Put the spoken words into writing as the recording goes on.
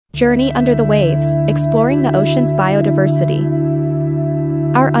Journey under the waves, exploring the ocean's biodiversity.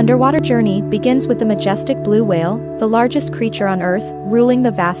 Our underwater journey begins with the majestic blue whale, the largest creature on Earth, ruling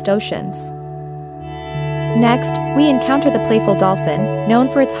the vast oceans. Next, we encounter the playful dolphin, known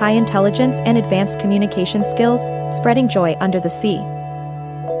for its high intelligence and advanced communication skills, spreading joy under the sea.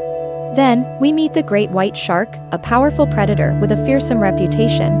 Then, we meet the great white shark, a powerful predator with a fearsome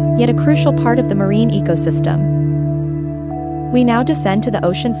reputation, yet a crucial part of the marine ecosystem. We now descend to the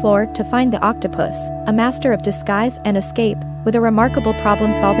ocean floor to find the octopus, a master of disguise and escape, with a remarkable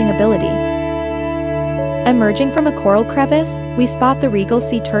problem-solving ability. Emerging from a coral crevice, we spot the regal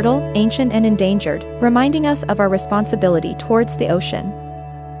sea turtle, ancient and endangered, reminding us of our responsibility towards the ocean.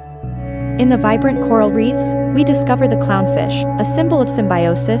 In the vibrant coral reefs, we discover the clownfish, a symbol of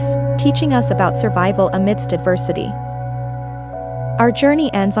symbiosis, teaching us about survival amidst adversity. Our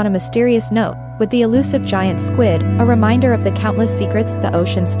journey ends on a mysterious note, with the elusive giant squid, a reminder of the countless secrets the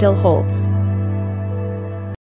ocean still holds.